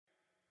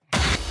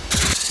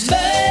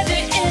Murder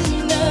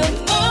in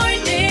the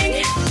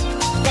morning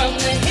from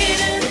the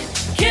Hidden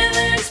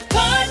Killers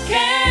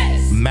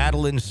podcast.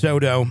 Madeline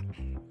Soto,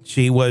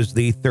 she was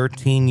the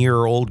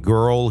 13-year-old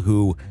girl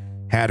who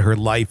had her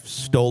life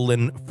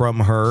stolen from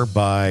her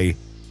by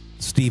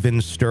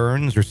Stephan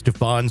Sterns or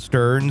Stephan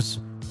Sterns,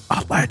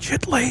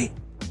 allegedly.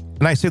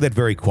 And I say that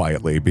very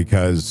quietly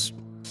because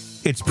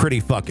it's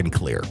pretty fucking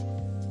clear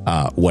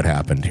what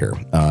happened here,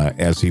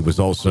 as he was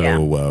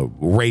also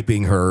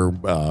raping her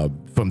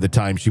from the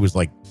time she was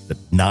like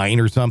 9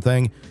 or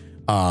something,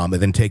 and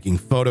then taking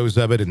photos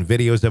of it and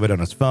videos of it on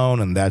his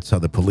phone, and that's how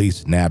the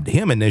police nabbed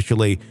him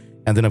initially.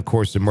 And then, of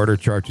course, the murder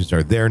charges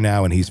are there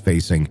now, and he's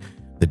facing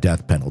the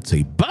death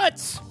penalty.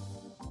 But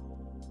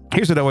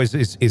here's what always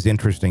is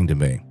interesting to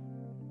me.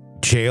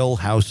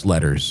 Jailhouse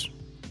letters,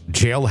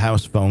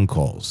 jailhouse phone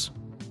calls,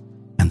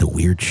 and the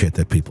weird shit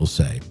that people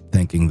say,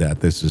 thinking that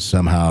this is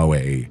somehow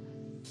a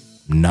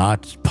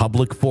not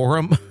public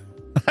forum.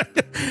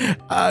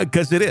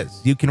 Because it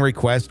is. You can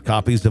request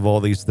copies of all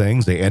these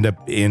things. They end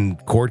up in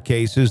court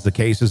cases, the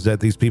cases that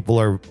these people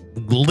are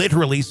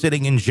literally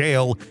sitting in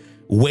jail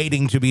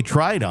waiting to be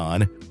tried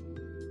on.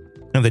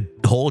 And the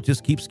hole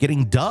just keeps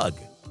getting dug.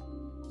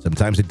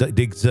 Sometimes it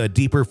digs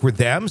deeper for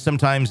them.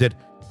 Sometimes it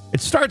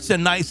starts a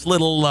nice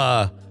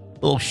little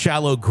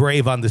shallow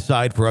grave on the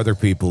side for other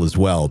people as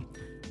well.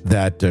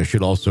 That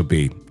should also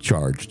be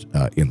charged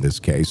in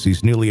this case.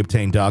 These newly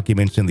obtained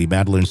documents in the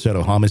Madeline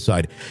Soto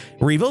homicide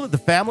reveal that the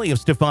family of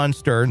Stephan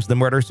Sterns, the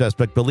murder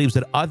suspect, believes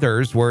that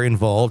others were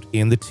involved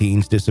in the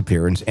teen's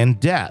disappearance and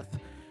death.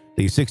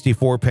 The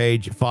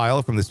 64-page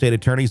file from the state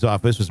attorney's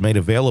office was made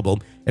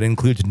available. It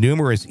includes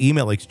numerous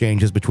email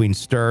exchanges between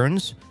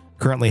Sterns,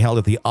 currently held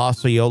at the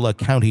Osceola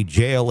County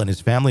Jail, and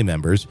his family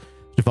members.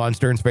 Stephan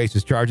Sterns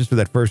faces charges for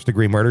that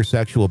first-degree murder,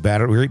 sexual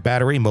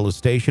battery,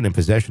 molestation, and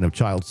possession of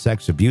child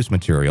sex abuse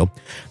material.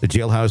 The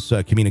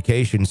jailhouse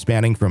communications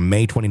spanning from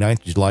May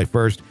 29th to July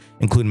 1st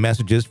include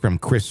messages from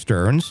Chris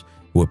Sterns,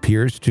 who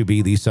appears to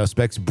be the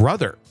suspect's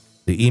brother.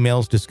 The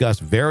emails discuss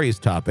various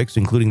topics,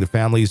 including the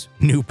family's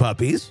new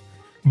puppies,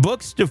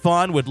 books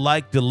Stephan would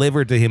like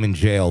delivered to him in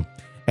jail,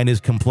 and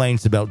his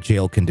complaints about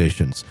jail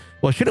conditions.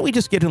 Well, shouldn't we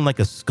just get him like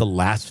a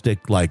scholastic,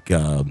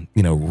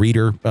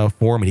 reader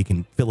form, and he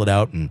can fill it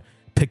out and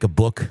pick a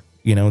book,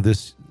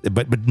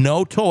 but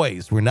no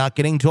toys. We're not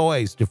getting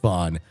toys,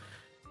 Stephan.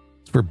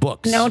 It's for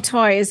books. No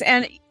toys.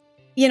 And,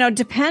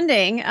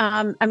 depending,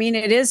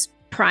 it is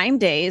Prime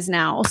Days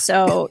now.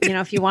 So,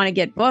 if you want to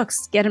get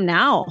books, get them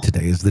now.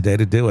 Today is the day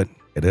to do it.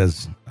 It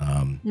is.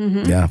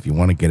 Yeah, if you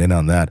want to get in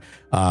on that,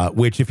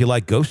 which if you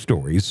like ghost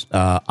stories,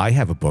 I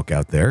have a book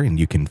out there and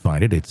you can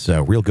find it. It's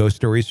Real Ghost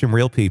Stories from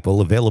Real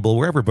People, available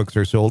wherever books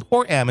are sold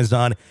or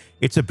Amazon.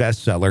 It's a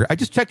bestseller. I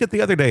just checked it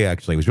the other day,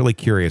 actually. I was really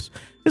curious.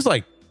 There's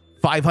like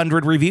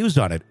 500 reviews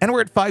on it, and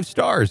we're at 5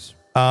 stars.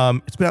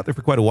 It's been out there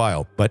for quite a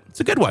while, but it's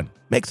a good one.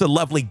 Makes a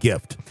lovely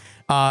gift.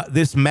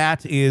 This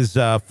mat is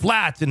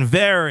flat and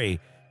very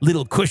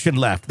little cushion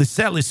left. The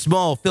cell is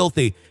small,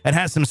 filthy, and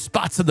has some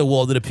spots on the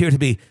wall that appear to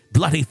be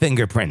bloody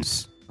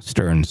fingerprints,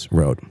 Sterns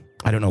wrote.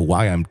 I don't know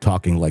why I'm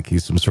talking like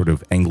he's some sort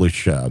of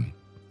English,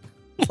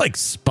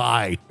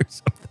 spy or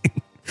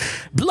something.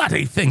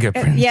 Bloody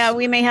fingerprints. Yeah,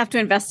 we may have to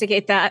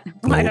investigate that.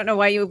 Oh, I don't know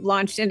why you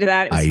launched into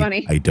that. It was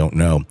funny. I don't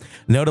know.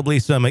 Notably,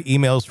 some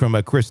emails from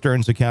a Chris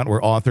Sterns account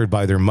were authored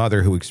by their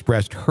mother, who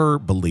expressed her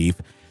belief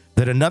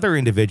that another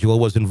individual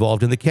was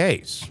involved in the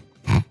case.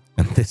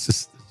 And this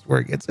is where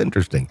it gets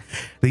interesting.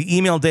 The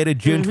email dated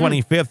June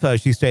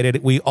 25th, she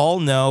stated, "We all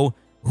know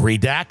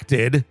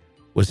redacted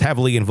was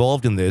heavily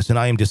involved in this, and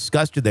I am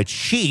disgusted that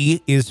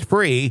she is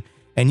free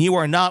and you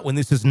are not, when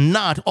this is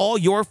not all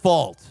your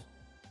fault."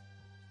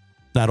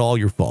 Not all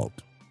your fault,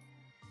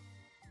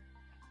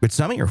 but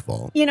some of your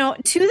fault.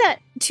 To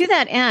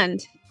that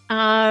end,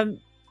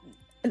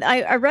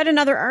 I read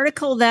another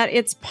article that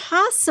it's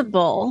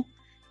possible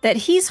that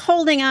he's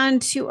holding on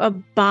to a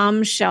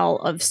bombshell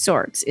of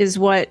sorts, is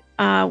what,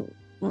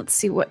 let's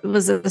see, what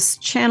was this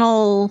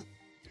Channel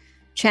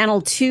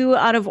 2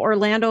 out of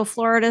Orlando,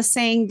 Florida,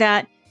 saying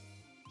that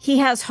he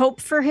has hope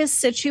for his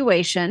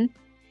situation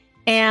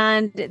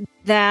and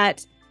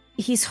that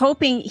he's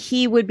hoping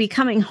he would be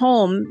coming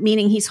home,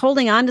 meaning he's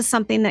holding on to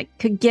something that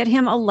could get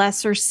him a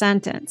lesser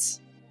sentence.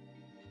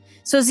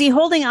 So is he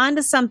holding on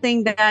to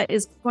something that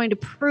is going to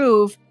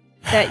prove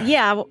that,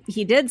 yeah,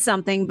 he did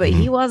something, but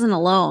he wasn't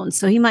alone.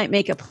 So he might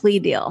make a plea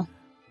deal.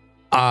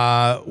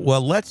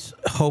 Well, let's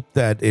hope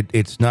that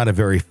it's not a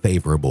very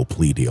favorable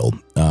plea deal,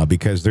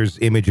 because there's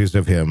images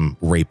of him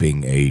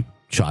raping a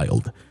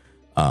child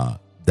that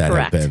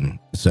Correct. have been.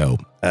 So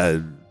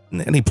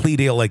any plea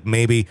deal, like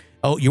maybe,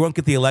 oh, you won't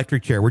get the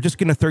electric chair. We're just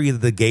going to throw you to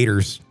the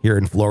Gators here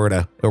in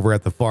Florida over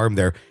at the farm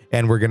there,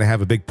 and we're going to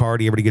have a big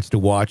party. Everybody gets to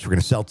watch. We're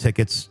going to sell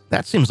tickets.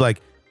 That seems like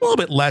a little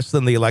bit less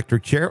than the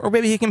electric chair, or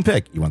maybe he can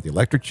pick. You want the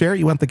electric chair?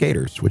 You want the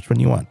Gators? Which one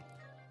you want?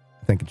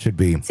 I think it should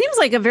be. Seems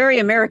like a very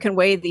American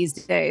way these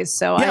days.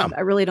 So yeah.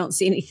 I really don't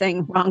see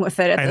anything wrong with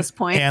it at this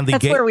point. And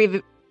that's where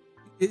we've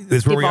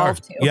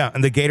evolved to. Yeah,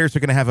 and the Gators are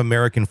going to have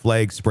American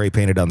flags spray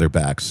painted on their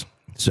backs.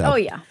 So, oh,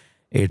 yeah.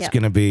 It's Yep.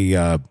 going to be,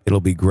 it'll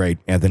be great.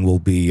 And then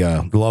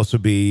there'll also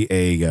be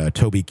a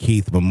Toby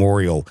Keith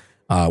memorial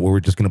where we're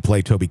just going to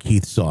play Toby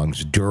Keith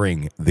songs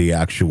during the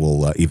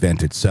actual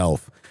event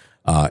itself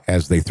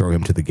as they throw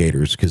him to the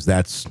Gators, because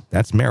that's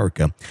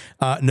America.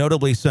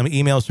 Notably, some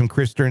emails from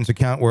Chris Stearns'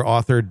 account were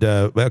authored.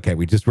 Okay,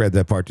 we just read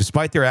that part.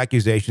 Despite their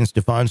accusations,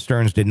 Stephan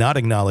Sterns did not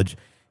acknowledge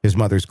his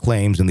mother's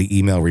claims in the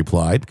email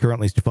replied.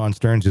 Currently, Stephan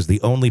Sterns is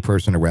the only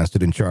person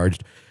arrested and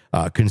charged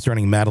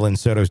concerning Madeline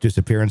Soto's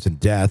disappearance and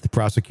death.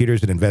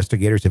 Prosecutors and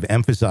investigators have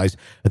emphasized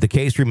that the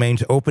case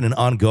remains open and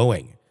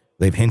ongoing.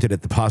 They've hinted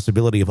at the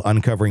possibility of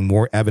uncovering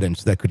more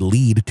evidence that could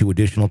lead to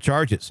additional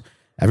charges.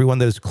 Everyone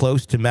that is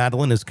close to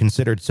Madeline is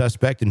considered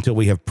suspect until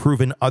we have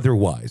proven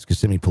otherwise,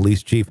 Kissimmee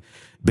Police Chief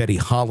Betty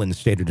Holland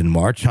stated in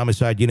March.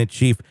 Homicide Unit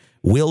Chief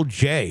Will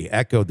J.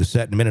 echoed the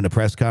sentiment in a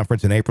press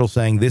conference in April,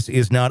 saying, "This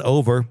is not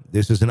over.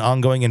 This is an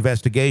ongoing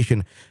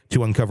investigation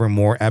to uncover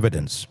more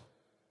evidence."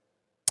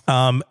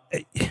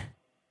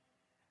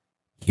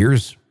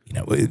 Here's,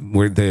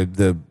 where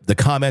the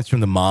comments from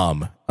the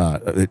mom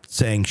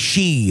saying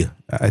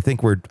I'm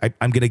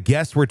going to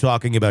guess we're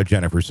talking about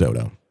Jennifer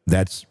Soto.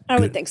 That's I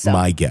would think so.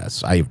 My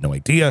guess. I have no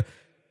idea.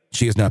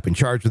 She has not been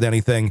charged with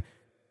anything.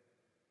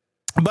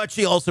 But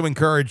she also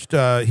encouraged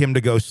him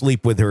to go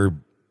sleep with her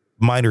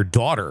minor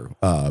daughter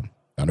on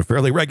a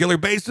fairly regular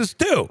basis,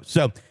 too.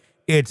 So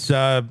it's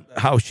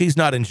how she's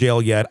not in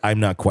jail yet. I'm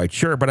not quite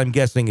sure, but I'm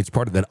guessing it's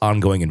part of that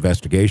ongoing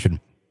investigation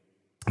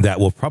that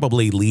will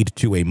probably lead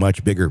to a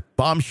much bigger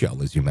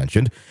bombshell, as you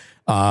mentioned.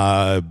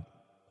 I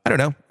don't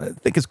know. I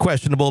think it's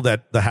questionable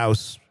that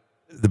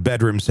the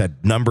bedrooms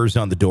had numbers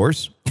on the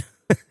doors.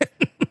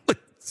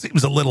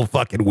 Seems a little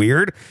fucking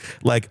weird.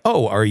 Like,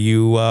 oh, are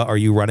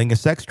you running a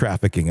sex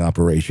trafficking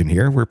operation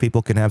here where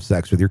people can have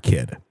sex with your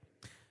kid?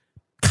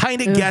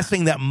 Kind of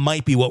guessing that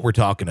might be what we're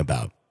talking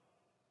about.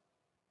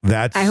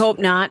 I hope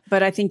not,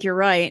 but I think you're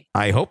right.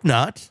 I hope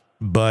not,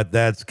 but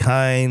that's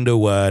kind of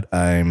what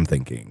I'm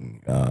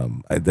thinking.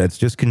 That's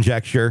just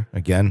conjecture.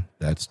 Again,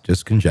 that's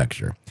just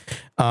conjecture.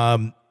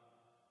 The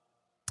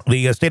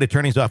state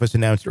attorney's office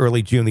announced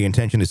early June the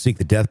intention to seek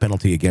the death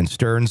penalty against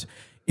Sterns.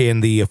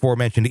 In the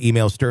aforementioned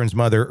email, Sterns'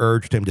 mother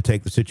urged him to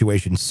take the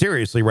situation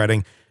seriously,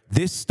 writing,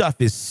 "This stuff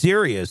is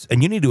serious,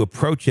 and you need to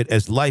approach it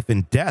as life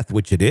and death,"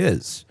 which it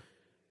is.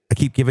 I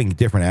keep giving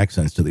different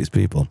accents to these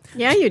people.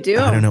 Yeah, you do.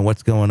 I don't know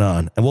what's going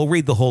on. And we'll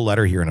read the whole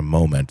letter here in a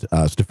moment.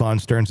 Stephan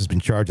Sterns has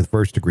been charged with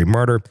first-degree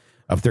murder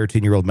of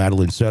 13-year-old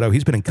Madeline Soto.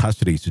 He's been in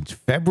custody since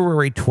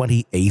February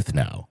 28th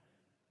now.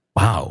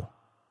 Wow.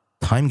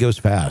 Time goes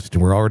fast,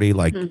 and we're already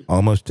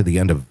almost to the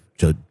end of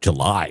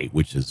July,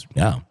 which is,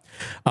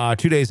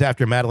 2 days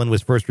after Madeline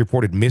was first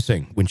reported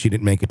missing when she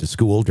didn't make it to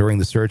school. During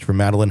the search for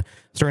Madeline,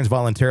 Sterns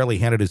voluntarily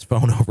handed his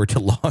phone over to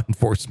law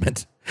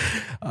enforcement.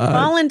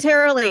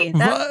 Voluntarily?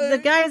 The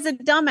guy's a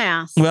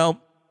dumbass. Well,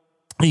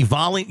 I'm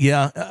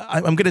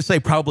going to say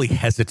probably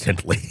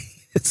hesitantly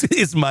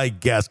is my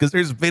guess, because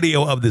there's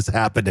video of this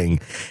happening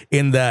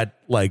in that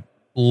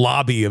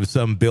lobby of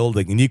some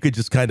building, and you could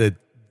just kind of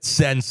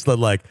sense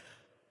the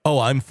oh,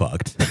 I'm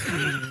fucked.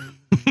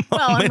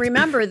 Well, and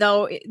remember,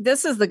 though,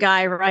 this is the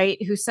guy,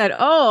 right, who said,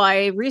 "Oh,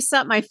 I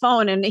reset my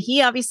phone." And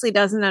he obviously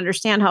doesn't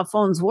understand how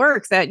phones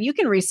work, that you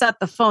can reset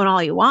the phone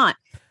all you want.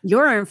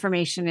 Your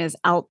information is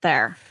out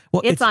there.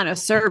 Well, it's on a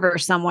server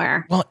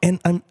somewhere. Well,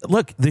 and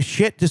look, the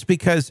shit, just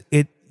because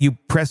you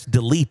press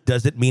delete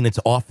doesn't mean it's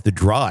off the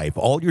drive.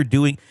 All you're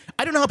doing,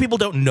 I don't know how people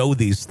don't know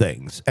these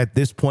things at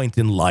this point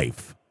in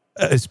life,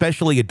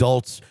 especially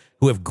adults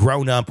who have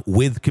grown up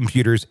with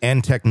computers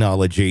and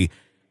technology.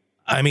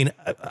 I mean,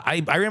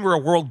 I remember a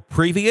world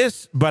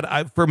previous,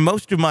 but for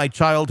most of my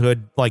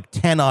childhood,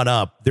 10 on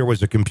up, there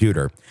was a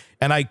computer.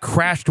 And I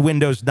crashed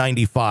Windows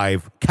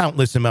 95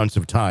 countless amounts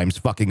of times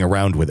fucking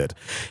around with it.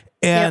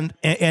 And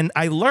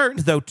I learned,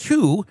 though,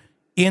 too,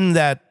 in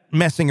that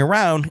messing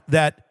around,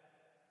 that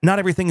not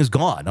everything is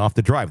gone off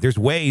the drive. There's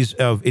ways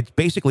of, it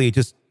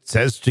just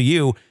says to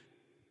you,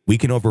 we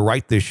can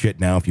overwrite this shit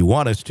now if you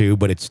want us to,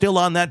 but it's still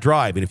on that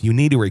drive. And if you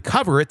need to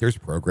recover it, there's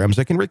programs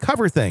that can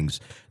recover things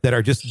that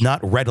are just not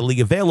readily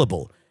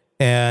available.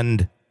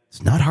 And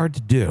it's not hard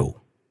to do.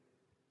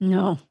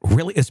 No.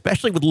 Really,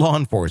 especially with law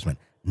enforcement.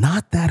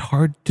 Not that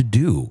hard to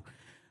do.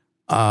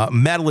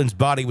 Madeline's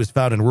body was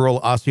found in rural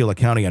Osceola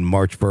County on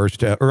March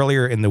 1st.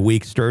 Earlier in the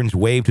week, Sterns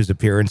waived his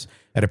appearance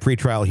at a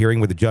pretrial hearing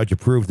where the judge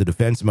approved the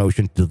defense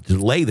motion to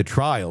delay the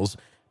trials.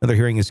 Another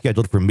hearing is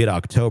scheduled for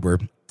mid-October.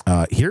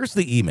 Here's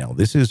the email.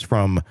 This is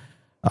from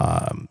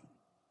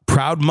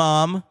proud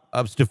mom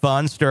of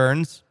Stephan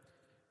Sterns,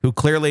 who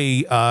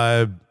clearly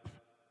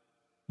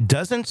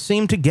doesn't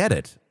seem to get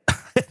it.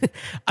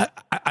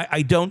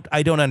 I don't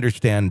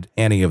understand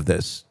any of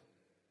this.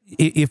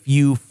 If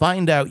you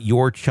find out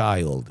your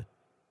child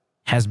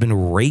has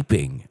been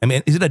raping, I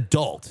mean, is it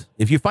adult?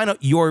 If you find out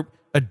your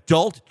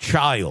adult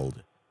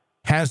child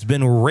has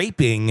been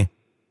raping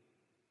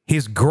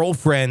his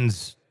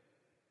girlfriend's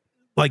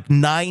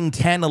 9,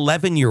 10,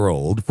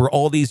 11-year-old for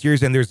all these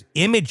years, and there's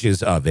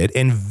images of it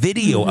and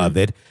video of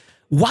it,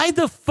 why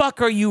the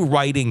fuck are you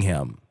writing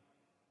him?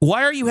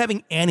 Why are you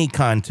having any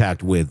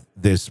contact with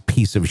this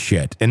piece of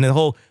shit? And the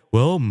whole,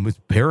 well, his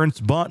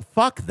parents bought.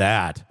 Fuck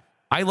that.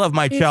 I love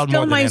my child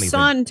more than anything. Still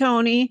my son,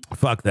 Tony.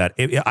 Fuck that.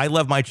 I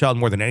love my child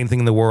more than anything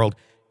in the world.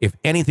 If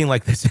anything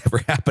like this ever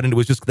happened and it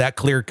was just that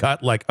clear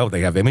cut, like, oh,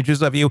 they have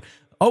images of you.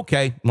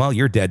 Okay, well,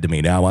 you're dead to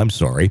me now. I'm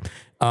sorry.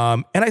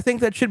 And I think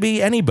that should be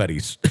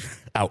anybody's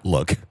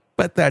outlook,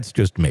 but that's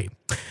just me.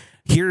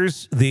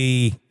 Here's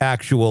the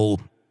actual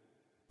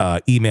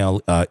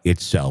email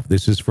itself.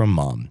 This is from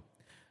Mom.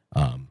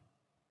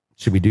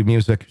 Should we do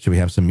music? Should we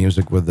have some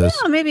music with this?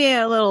 Yeah, maybe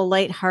a little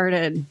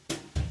lighthearted.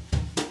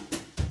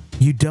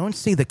 You don't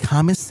see the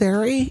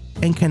commissary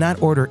and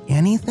cannot order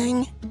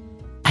anything?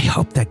 I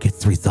hope that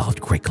gets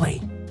resolved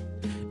quickly.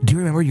 Do you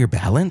remember your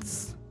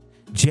balance?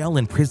 Jail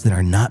and prison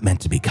are not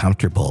meant to be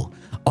comfortable.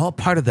 All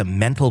part of the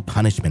mental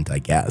punishment, I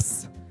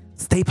guess.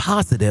 Stay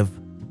positive.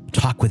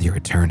 Talk with your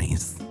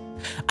attorneys.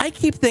 I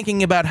keep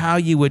thinking about how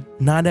you would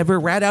not ever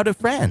rat out a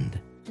friend.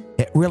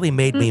 It really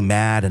made me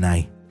mad, and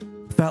I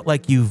felt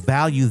like you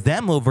value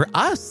them over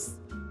us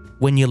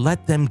when you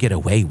let them get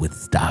away with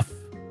stuff.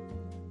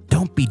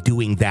 Don't be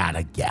doing that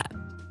again.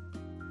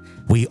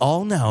 We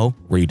all know,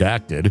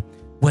 redacted,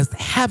 was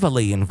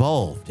heavily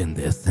involved in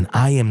this, and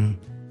I am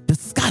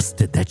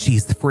disgusted that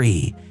she's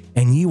free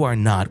and you are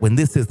not, when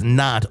this is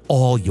not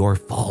all your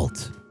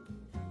fault.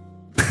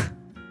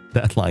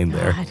 That line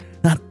there. God.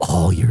 Not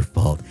all your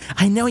fault.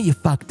 I know you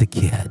fucked a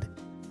kid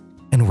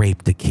and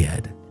raped a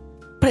kid,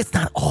 but it's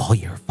not all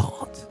your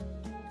fault.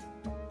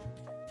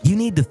 You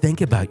need to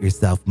think about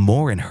yourself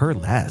more and her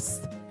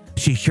less.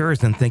 She sure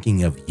isn't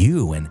thinking of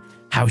you and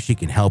how she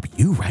can help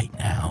you right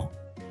now.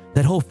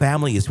 That whole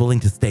family is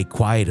willing to stay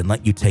quiet and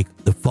let you take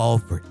the fall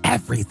for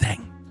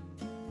everything.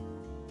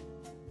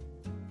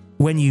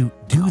 When you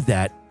do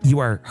that, you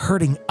are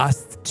hurting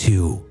us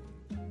too.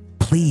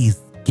 Please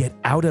get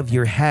out of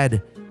your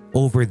head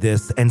over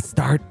this and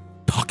start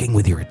talking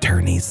with your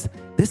attorneys.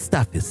 This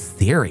stuff is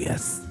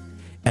serious,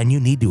 and you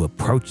need to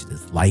approach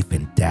this life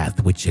and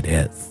death, which it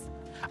is.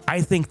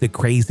 I think the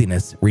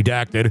craziness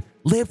redacted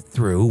lived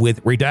through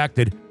with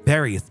redacted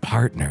various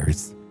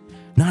partners.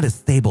 Not a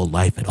stable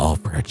life at all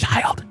for a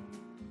child.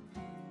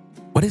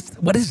 What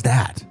is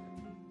that?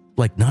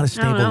 Like, not a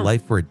stable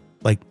life for,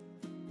 like,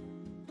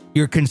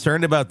 you're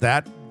concerned about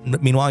that?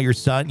 Meanwhile, your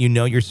son,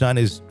 your son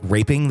is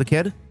raping the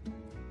kid?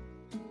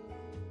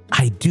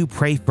 I do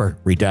pray for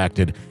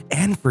redacted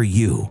and for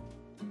you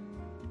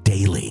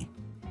daily.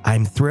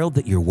 I'm thrilled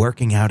that you're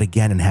working out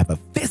again and have a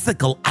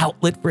physical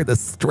outlet for the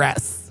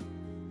stress.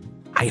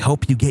 I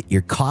hope you get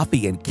your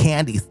coffee and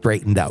candy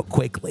straightened out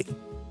quickly.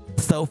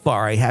 So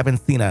far, I haven't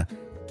seen a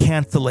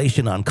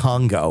cancellation on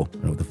Congo. I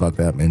don't know what the fuck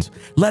that means.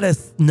 Let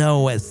us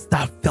know as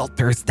stuff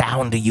filters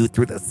down to you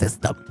through the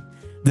system.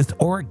 This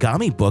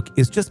origami book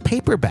is just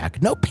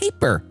paperback. No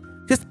paper,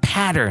 just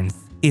patterns,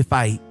 if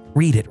I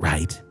read it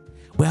right.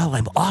 Well,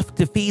 I'm off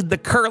to feed the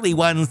curly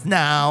ones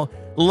now.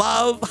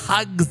 Love,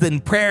 hugs,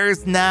 and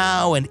prayers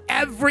now and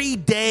every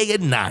day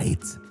and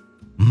night.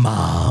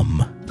 Mom.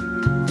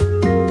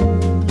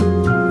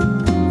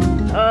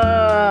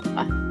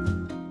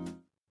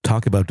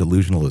 Talk about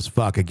delusional as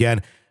fuck.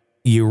 Again,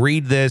 you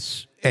read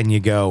this and you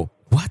go,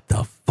 what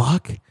the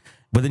fuck?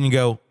 But then you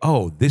go,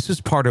 oh, this is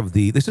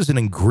an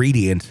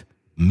ingredient,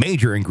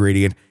 major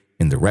ingredient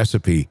in the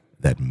recipe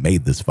that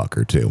made this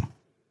fucker too.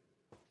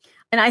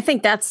 And I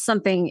think that's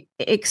something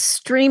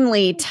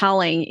extremely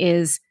telling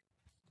is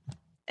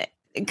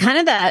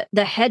kind of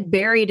the head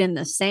buried in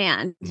the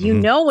sand. Mm-hmm. You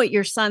know what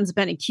your son's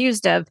been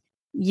accused of.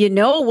 You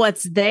know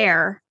what's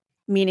there,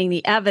 meaning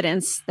the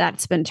evidence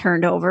that's been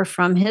turned over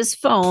from his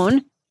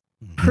phone,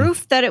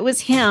 proof that it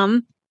was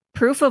him,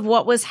 proof of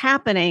what was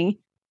happening,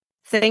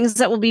 things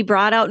that will be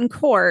brought out in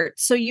court.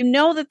 So you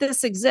know that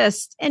this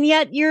exists. And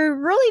yet you're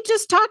really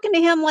just talking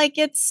to him like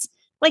it's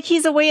like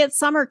he's away at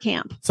summer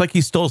camp. It's like he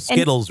stole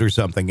Skittles or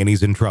something and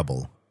he's in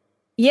trouble.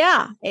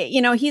 Yeah.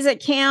 He's at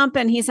camp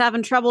and he's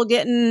having trouble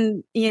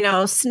getting,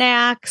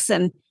 snacks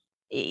and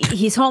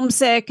he's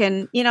homesick.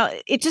 And,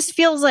 it just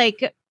feels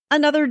like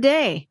another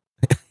day.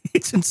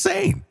 It's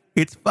insane.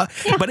 It's fun.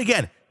 Yeah. But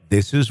again,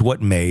 this is what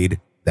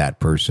made that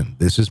person.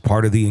 This is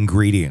part of the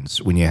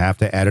ingredients when you have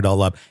to add it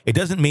all up. It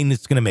doesn't mean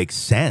it's going to make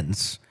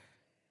sense.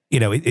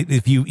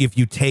 If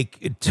you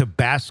take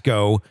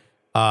Tabasco,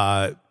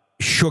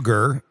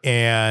 sugar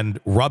and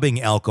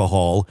rubbing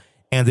alcohol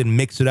and then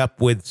mix it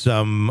up with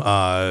some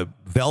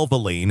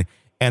Valvoline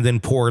and then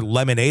pour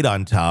lemonade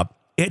on top,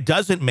 it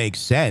doesn't make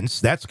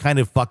sense. That's kind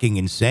of fucking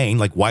insane.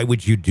 Like, why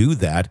would you do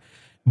that?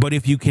 But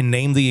if you can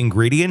name the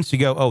ingredients, you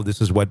go, oh,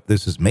 this is what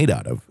this is made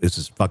out of. This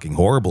is fucking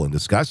horrible and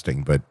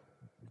disgusting, but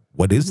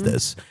what is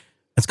this?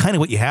 That's kind of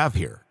what you have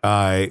here.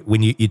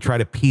 When you try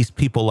to piece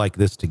people like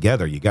this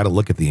together, you got to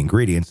look at the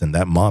ingredients, and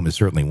that mom is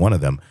certainly one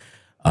of them.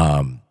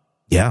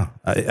 Yeah,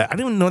 I don't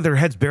even know their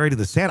heads buried in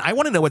the sand. I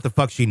want to know what the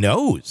fuck she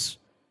knows.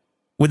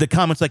 With the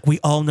comments like, we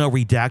all know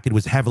Redacted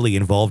was heavily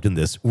involved in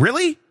this.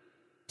 Really?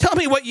 Tell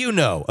me what you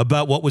know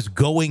about what was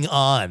going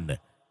on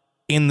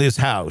in this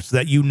house,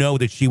 that you know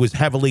that she was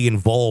heavily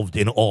involved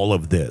in all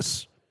of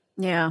this.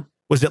 Yeah.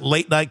 Was it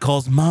late night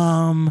calls?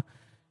 Mom,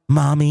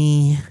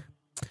 Mommy,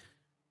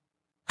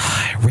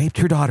 I raped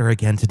your daughter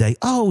again today.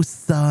 Oh,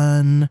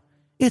 son,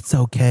 it's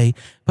okay.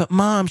 But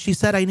Mom, she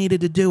said I needed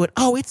to do it.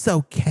 Oh, it's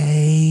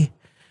okay.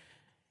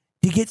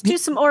 Let's do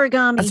some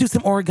origami. Let's do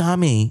some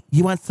origami.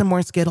 You want some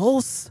more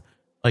Skittles?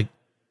 Like,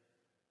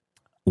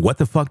 what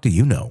the fuck do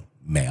you know,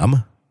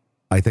 ma'am?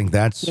 I think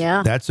that's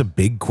a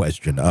big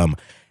question.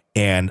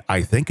 And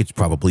I think it's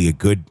probably a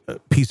good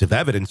piece of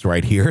evidence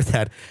right here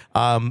that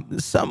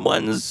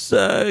someone's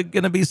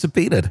going to be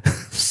subpoenaed.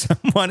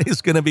 Someone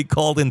is going to be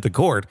called into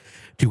court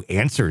to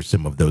answer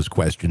some of those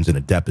questions in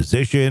a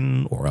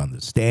deposition or on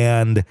the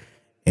stand.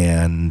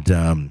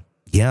 And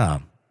yeah,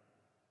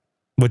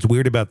 what's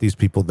weird about these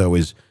people, though,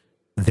 is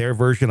their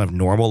version of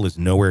normal is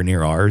nowhere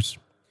near ours.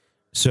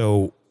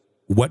 So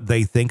what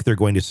they think they're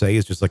going to say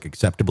is just like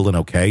acceptable and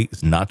okay.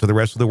 It's not to the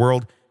rest of the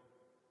world.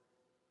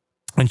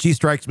 And she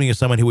strikes me as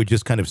someone who would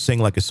just kind of sing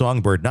like a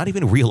songbird, not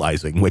even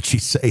realizing what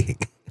she's saying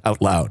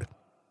out loud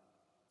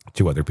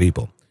to other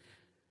people.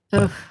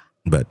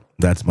 But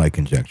that's my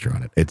conjecture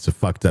on it. It's a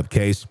fucked up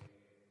case.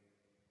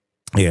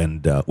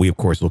 And we, of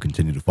course, will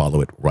continue to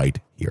follow it right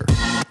here.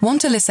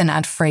 Want to listen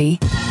ad-free?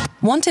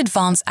 Want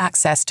advanced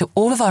access to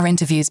all of our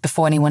interviews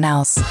before anyone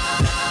else?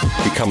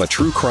 Become a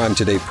True Crime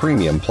Today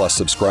Premium Plus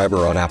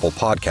subscriber on Apple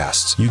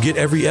Podcasts. You get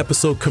every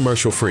episode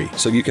commercial-free.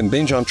 So you can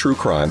binge on true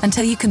crime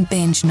until you can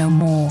binge no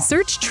more.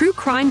 Search True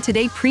Crime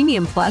Today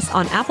Premium Plus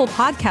on Apple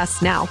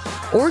Podcasts now,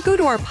 or go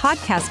to our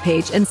podcast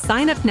page and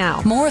sign up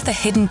now. More of the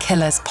Hidden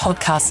Killers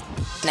podcast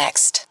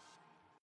next.